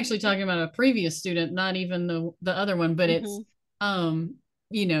I'm actually talking about a previous student, not even the other one, but it's and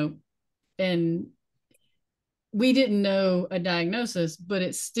we didn't know a diagnosis, but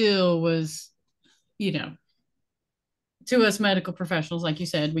it still was, to us medical professionals, like you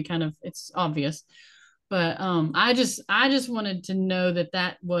said, it's obvious. But I just wanted to know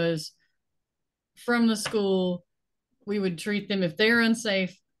that was from the school. We would treat them, if they're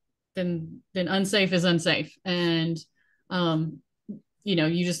unsafe, then unsafe is unsafe. And,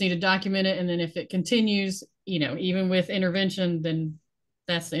 you just need to document it. And then if it continues, even with intervention, then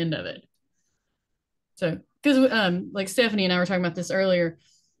that's the end of it. So, because like Stephanie and I were talking about this earlier,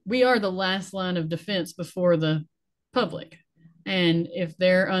 we are the last line of defense before the public. And if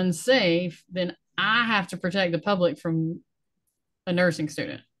they're unsafe, then I have to protect the public from a nursing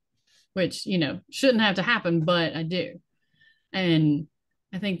student, which, shouldn't have to happen, but I do. And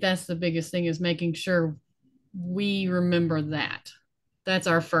I think that's the biggest thing, is making sure we remember that. That's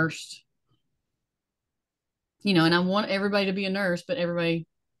our first, and I want everybody to be a nurse, but everybody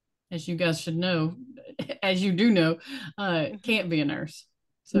as you guys should know, as you do know, can't be a nurse.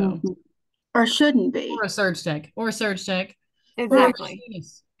 So, or shouldn't be, or a surge tech, or a Exactly.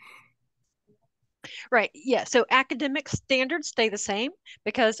 machinist. Right. Yeah. So academic standards stay the same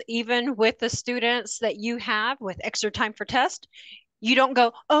because even with the students that you have with extra time for test, you don't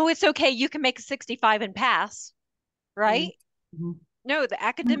go, oh, it's okay. You can make a 65 and pass. Right. Mm-hmm. No, the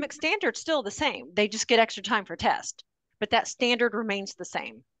academic standard's still the same. They just get extra time for test, but that standard remains the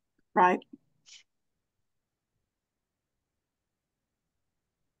same. right?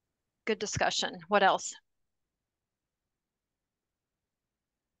 Good discussion. What else?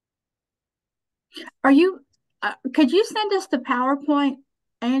 Are you, could you send us the PowerPoint,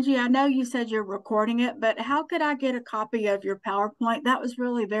 Angie? I know you said you're recording it, but how could I get a copy of your PowerPoint? That was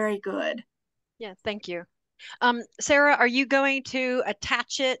really very good. Yeah, thank you. Sarah, are you going to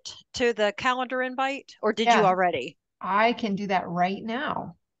attach it to the calendar invite or did you Yeah, already? I can do that right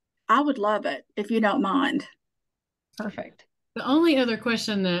now. I would love it if you don't mind. Perfect. The only other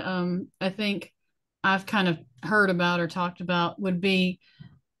question that I think I've kind of heard about or talked about would be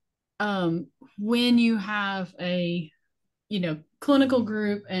when you have a clinical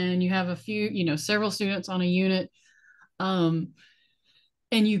group and you have a few several students on a unit, and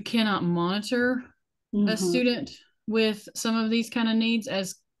you cannot monitor a student with some of these kind of needs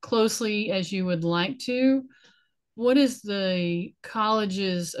as closely as you would like to. What is the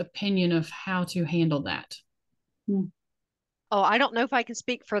college's opinion of how to handle that? Oh, I don't know if I can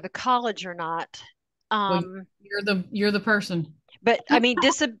speak for the college or not. Well, you're the person. But I mean,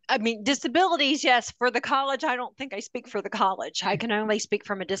 disabilities, yes. For the college, I don't think I speak for the college. I can only speak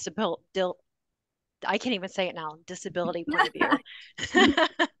from a disability. I can't even say it now. Disability point of view.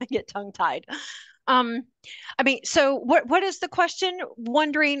 I get tongue tied. I mean, so what is the question?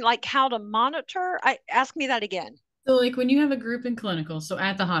 Wondering like how to monitor? Ask me that again. So like when you have a group in clinical, so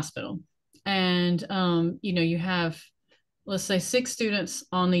at the hospital, and you have, let's say, 6 students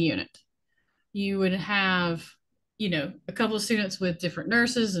on the unit, you would have a couple of students with different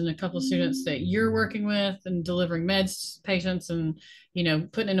nurses and a couple of students that you're working with and delivering meds patients and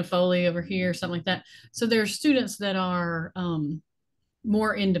putting in a Foley over here, something like that. So there are students that are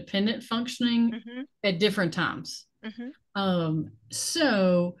more independent functioning at different times.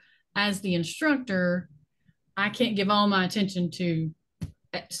 So as the instructor, I can't give all my attention to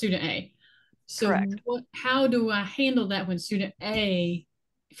student A. So Correct. how do I handle that when student A,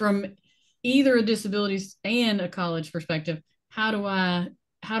 from either a disabilities and a college perspective, how do I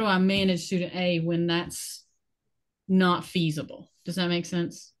manage student A when that's not feasible? Does that make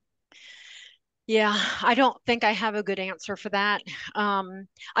sense? Yeah, I don't think I have a good answer for that. I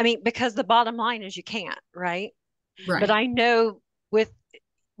mean, because the bottom line is you can't, right? Right. But I know with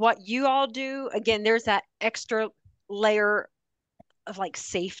what you all do, again, there's that extra layer of like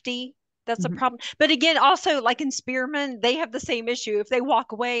safety that's a problem. But again, also like in Spearman, they have the same issue. If they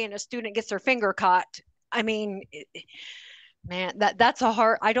walk away and a student gets their finger caught, I mean, man, that's a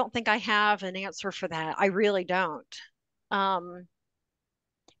hard, I don't think I have an answer for that. I really don't.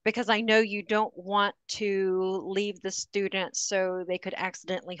 Because I know you don't want to leave the student so they could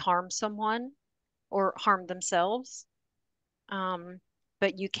accidentally harm someone or harm themselves.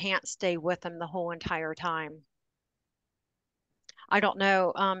 But you can't stay with them the whole entire time. I don't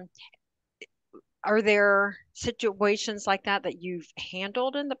know. Are there situations like that that you've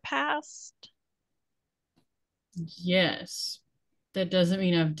handled in the past? Yes. That doesn't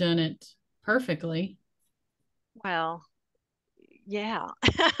mean I've done it perfectly. Well, yeah.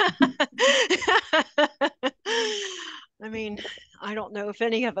 I mean, I don't know if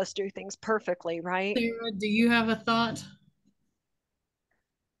any of us do things perfectly, right? Sarah, do you have a thought?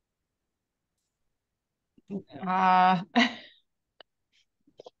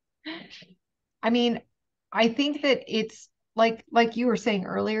 I mean, I think that it's like you were saying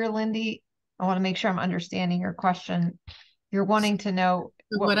earlier, Lindy. I want to make sure I'm understanding your question. You're wanting to know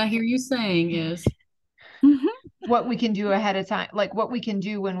What I hear you saying is what we can do ahead of time, like what we can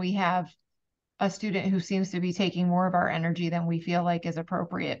do when we have a student who seems to be taking more of our energy than we feel like is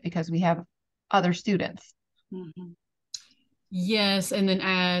appropriate because we have other students. Yes, and then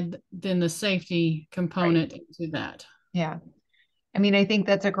add the safety component to that. Yeah. I mean, I think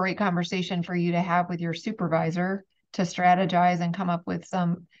that's a great conversation for you to have with your supervisor to strategize and come up with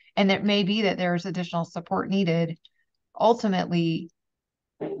some, and it may be that there's additional support needed. Ultimately,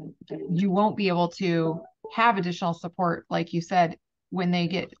 you won't be able to have additional support, like you said, when they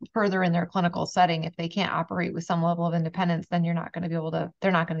get further in their clinical setting. If they can't operate with some level of independence, then they're not going to be able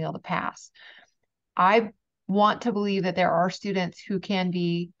to pass. I want to believe that there are students who can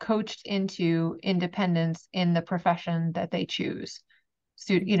be coached into independence in the profession that they choose.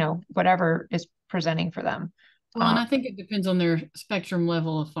 student, whatever is presenting for them. Well, and I think it depends on their spectrum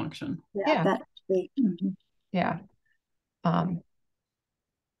level of function. Yeah. That Yeah.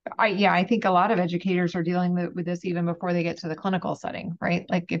 I think a lot of educators are dealing with this even before they get to the clinical setting, right?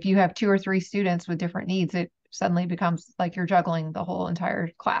 Like if you have 2 or 3 students with different needs, it suddenly becomes like you're juggling the whole entire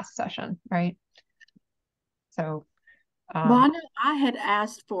class session, right? So, well, I know I had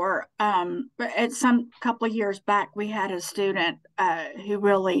asked for, at some couple of years back, we had a student who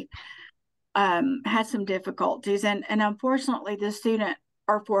really had some difficulties. And unfortunately, the student,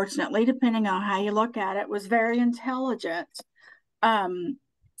 or fortunately, depending on how you look at it, was very intelligent,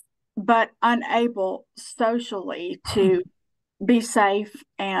 but unable socially to be safe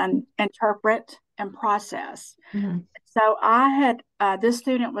and interpret and process. mm-hmm. So I had, this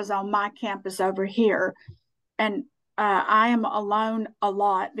student was on my campus over here, and I am alone a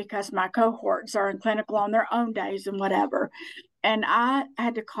lot because my cohorts are in clinical on their own days and whatever. And I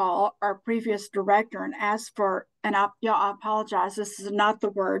had to call our previous director and ask for, and I apologize, this is not the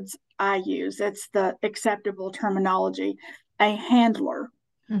words I use, it's the acceptable terminology, a handler.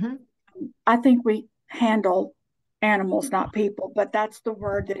 Mm-hmm. I think we handle animals, not people, but that's the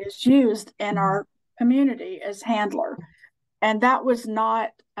word that is used in our community as handler. And that was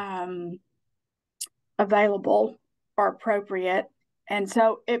not available or appropriate. And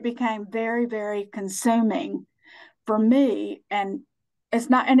so it became very, very consuming for me. And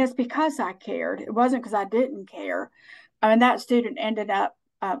it's because I cared. It wasn't because I didn't care. I mean, that student ended up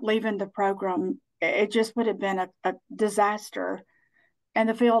leaving the program. It just would have been a disaster in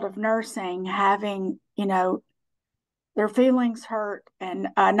the field of nursing, having, their feelings hurt and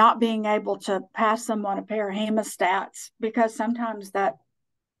not being able to pass someone a pair of hemostats, because sometimes that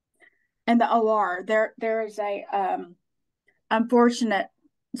in the OR, there is a unfortunate,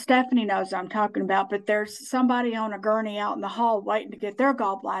 Stephanie knows what I'm talking about, but there's somebody on a gurney out in the hall waiting to get their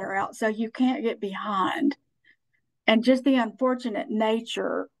gallbladder out, so you can't get behind. And just the unfortunate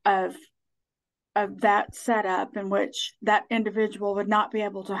nature of that setup in which that individual would not be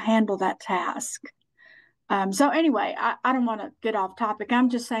able to handle that task. So anyway, I don't want to get off topic. I'm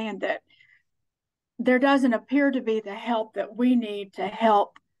just saying that there doesn't appear to be the help that we need to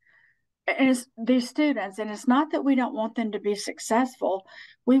help these students. And it's not that we don't want them to be successful.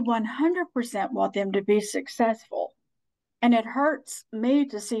 We 100% want them to be successful. And it hurts me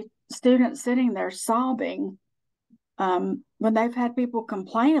to see students sitting there sobbing when they've had people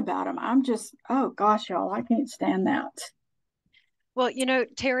complain about them. I'm just, oh gosh, y'all, I can't stand that. Well,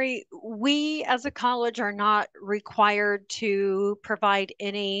 Terry, we as a college are not required to provide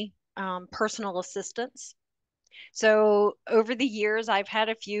any personal assistance. So over the years, I've had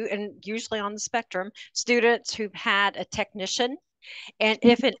a few, and usually on the spectrum, students who've had a technician. And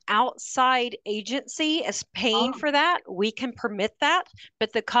if an outside agency is paying for that, we can permit that,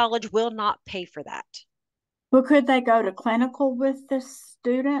 but the college will not pay for that. Well, could they go to clinical with the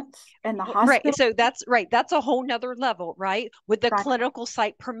students in the hospital? Right. So that's right. That's a whole nother level, right? Would the clinical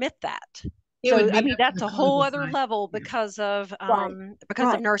site permit that? So I mean, that's a whole other level because of of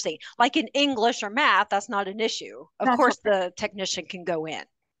nursing. Like in English or math, that's not an issue. Of course, the technician can go in.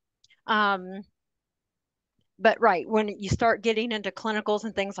 But right, when you start getting into clinicals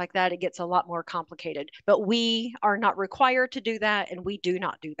and things like that, it gets a lot more complicated. But we are not required to do that, and we do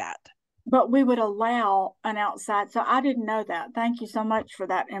not do that. But we would allow an outside. So I didn't know that. Thank you so much for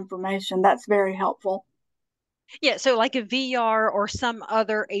that information. That's very helpful. Yeah, so like a VR or some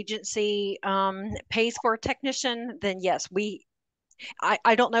other agency pays for a technician, then yes,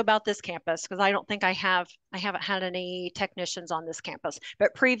 I don't know about this campus because I don't think I haven't had any technicians on this campus,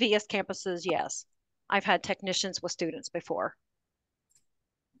 but previous campuses, yes, I've had technicians with students before.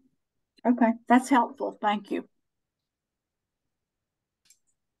 Okay, that's helpful. Thank you.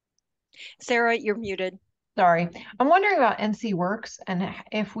 Sarah, you're muted. Sorry. I'm wondering about NC Works and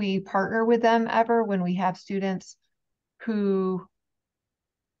if we partner with them ever when we have students who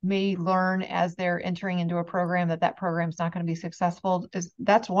may learn as they're entering into a program that program's not going to be successful.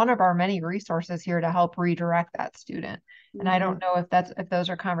 That's one of our many resources here to help redirect that student. And I don't know if those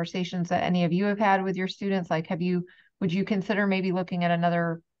are conversations that any of you have had with your students. Like, would you consider maybe looking at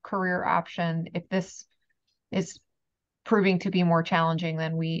another career option if this is proving to be more challenging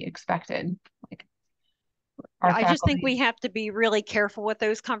than we expected? Like, I just think we have to be really careful with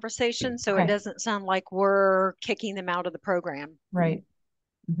those conversations so it doesn't sound like we're kicking them out of the program. Right.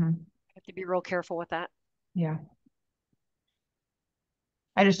 Mm-hmm. Have to be real careful with that. Yeah.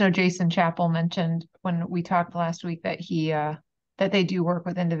 I just know Jason Chappell mentioned when we talked last week that that they do work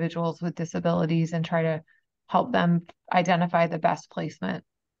with individuals with disabilities and try to help them identify the best placement,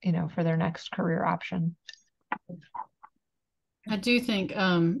 for their next career option. I do think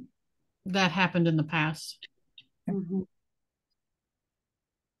that happened in the past. Mhm.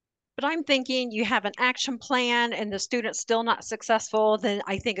 But I'm thinking you have an action plan and the student's still not successful, then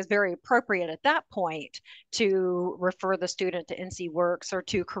I think it's very appropriate at that point to refer the student to NC Works or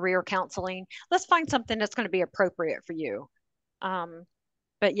to career counseling. Let's find something that's going to be appropriate for you.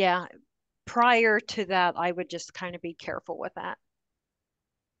 But yeah, prior to that, I would just kind of be careful with that.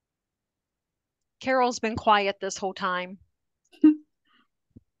 Carol's been quiet this whole time.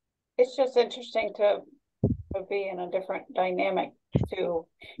 It's just interesting to be in a different dynamic, to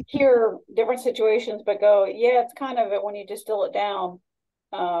hear different situations, but go, yeah, it's kind of it when you distill it down.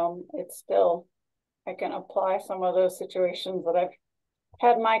 It's still, I can apply some of those situations that I've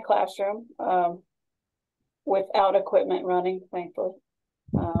had in my classroom without equipment running, thankfully.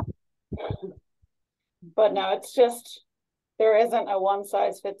 But no, it's just, there isn't a one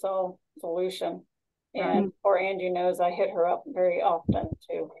size fits all solution. And poor Angie knows I hit her up very often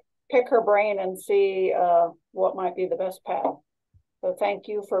to pick her brain and see what might be the best path. So thank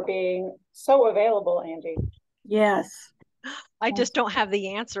you for being so available, Angie. Yes. I just don't have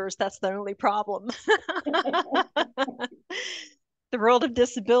the answers. That's the only problem. The world of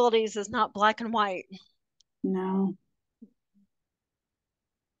disabilities is not black and white. No.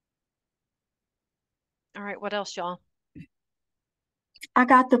 All right, what else, y'all? I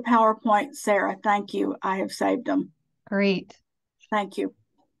got the PowerPoint, Sarah. Thank you. I have saved them. Great. Thank you.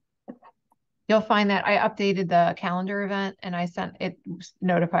 You'll find that I updated the calendar event and I sent it,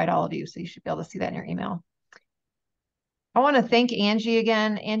 notified all of you. So you should be able to see that in your email. I want to thank Angie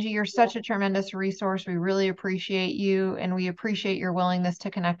again. Angie, you're such a tremendous resource. We really appreciate you, and we appreciate your willingness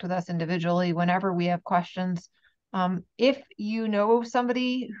to connect with us individually whenever we have questions. If you know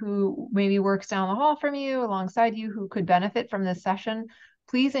somebody who maybe works down the hall from you, alongside you, who could benefit from this session,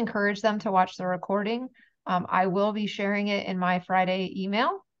 please encourage them to watch the recording. I will be sharing it in my Friday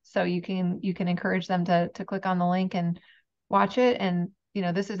email, so you can encourage them to click on the link and watch it. And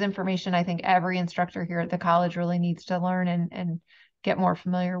this is information I think every instructor here at the college really needs to learn and get more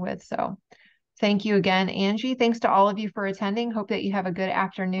familiar with. So thank you again, Angie. Thanks to all of you for attending. Hope that you have a good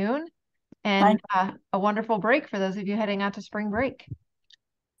afternoon and a wonderful break for those of you heading out to spring break.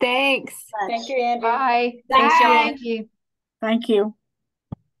 Thanks. Thank you, Angie. Bye. Thanks, Thanks, y'all. Angie. Thank you.